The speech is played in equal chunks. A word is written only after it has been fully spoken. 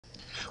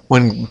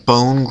When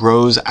bone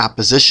grows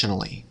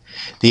appositionally,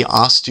 the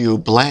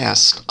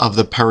osteoblasts of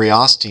the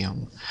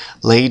periosteum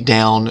lay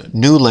down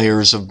new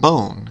layers of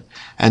bone,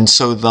 and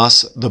so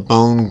thus the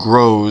bone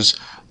grows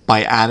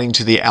by adding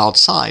to the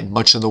outside,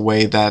 much in the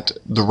way that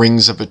the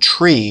rings of a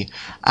tree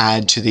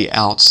add to the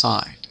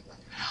outside.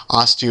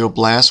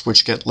 Osteoblasts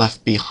which get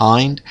left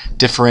behind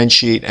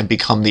differentiate and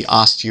become the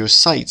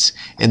osteocytes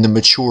in the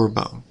mature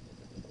bone.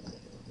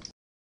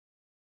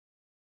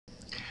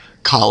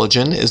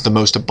 Collagen is the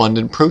most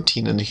abundant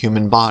protein in the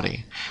human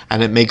body,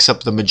 and it makes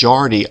up the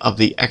majority of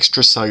the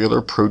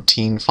extracellular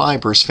protein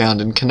fibers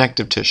found in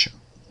connective tissue.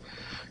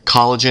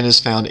 Collagen is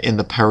found in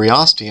the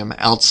periosteum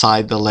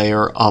outside the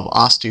layer of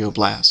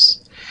osteoblasts,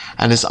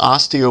 and as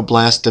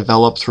osteoblasts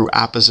develop through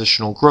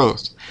appositional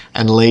growth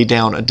and lay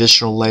down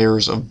additional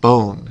layers of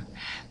bone,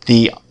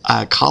 the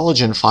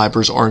collagen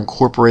fibers are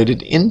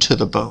incorporated into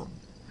the bone.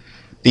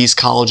 These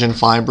collagen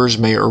fibers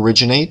may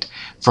originate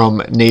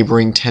from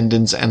neighboring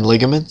tendons and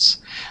ligaments,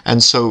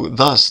 and so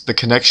thus the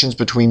connections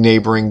between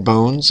neighboring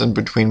bones and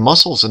between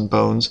muscles and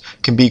bones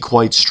can be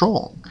quite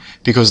strong,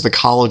 because the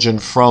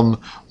collagen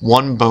from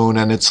one bone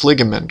and its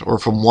ligament, or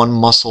from one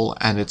muscle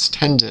and its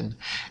tendon,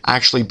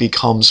 actually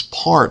becomes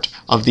part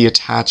of the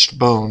attached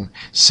bone,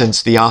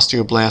 since the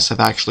osteoblasts have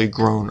actually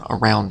grown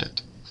around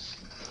it.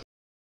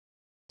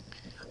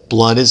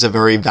 Blood is a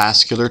very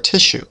vascular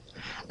tissue,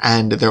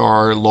 and there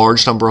are a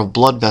large number of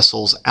blood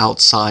vessels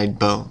outside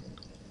bone.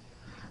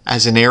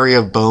 As an area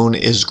of bone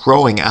is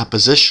growing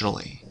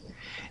appositionally,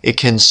 it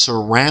can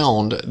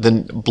surround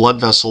the blood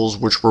vessels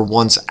which were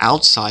once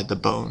outside the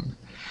bone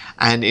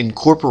and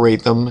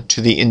incorporate them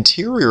to the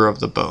interior of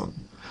the bone,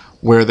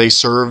 where they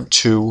serve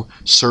to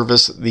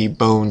service the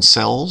bone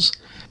cells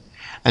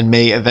and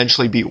may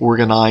eventually be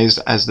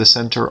organized as the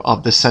center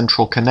of the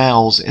central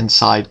canals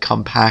inside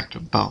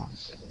compact bone.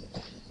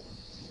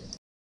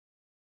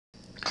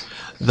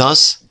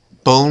 Thus,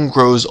 bone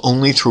grows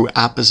only through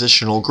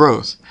appositional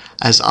growth,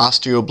 as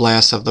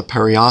osteoblasts of the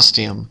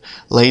periosteum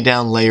lay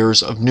down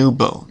layers of new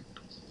bone.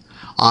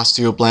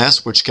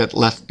 Osteoblasts which get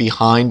left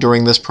behind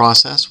during this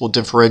process will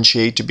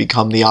differentiate to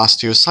become the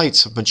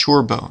osteocytes of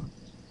mature bone.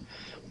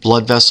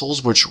 Blood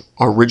vessels, which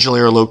originally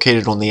are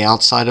located on the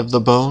outside of the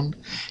bone,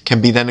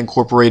 can be then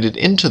incorporated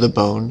into the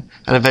bone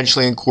and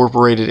eventually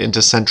incorporated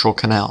into central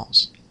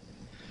canals.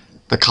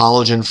 The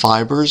collagen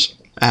fibers,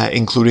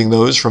 including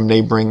those from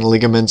neighboring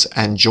ligaments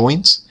and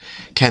joints,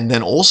 can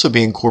then also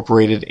be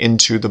incorporated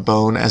into the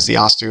bone as the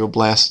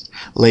osteoblasts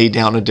lay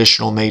down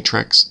additional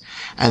matrix,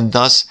 and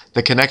thus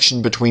the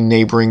connection between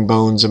neighboring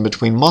bones and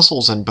between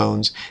muscles and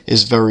bones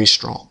is very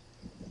strong.